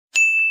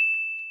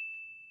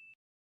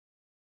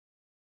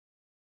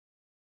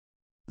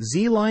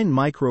ZLINE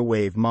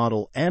microwave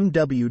model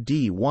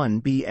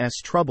MWD-1-BS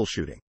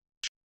troubleshooting.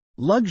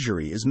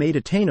 Luxury is made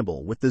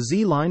attainable with the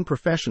ZLINE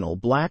Professional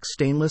Black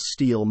Stainless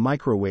Steel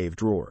Microwave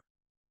Drawer.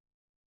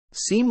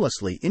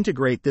 Seamlessly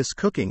integrate this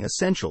cooking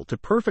essential to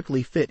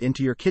perfectly fit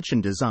into your kitchen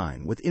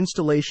design with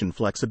installation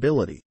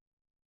flexibility.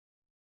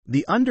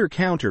 The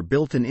under-counter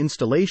built-in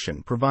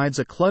installation provides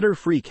a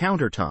clutter-free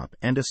countertop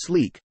and a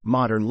sleek,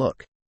 modern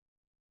look.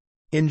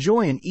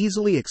 Enjoy an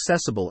easily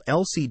accessible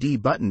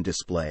LCD button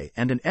display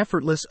and an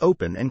effortless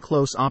open and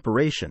close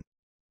operation.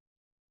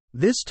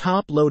 This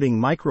top-loading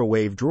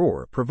microwave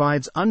drawer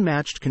provides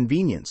unmatched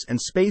convenience and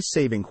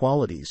space-saving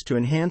qualities to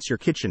enhance your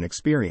kitchen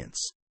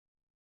experience.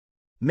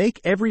 Make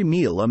every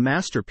meal a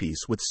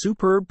masterpiece with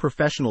superb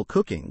professional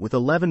cooking with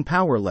 11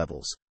 power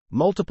levels,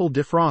 multiple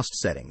defrost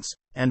settings,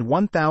 and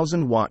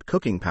 1000-watt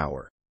cooking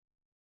power.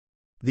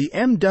 The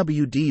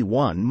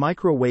MWD-1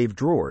 microwave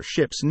drawer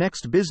ships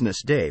next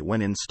business day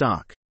when in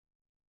stock.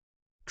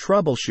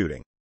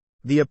 Troubleshooting.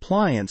 The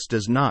appliance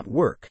does not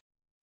work.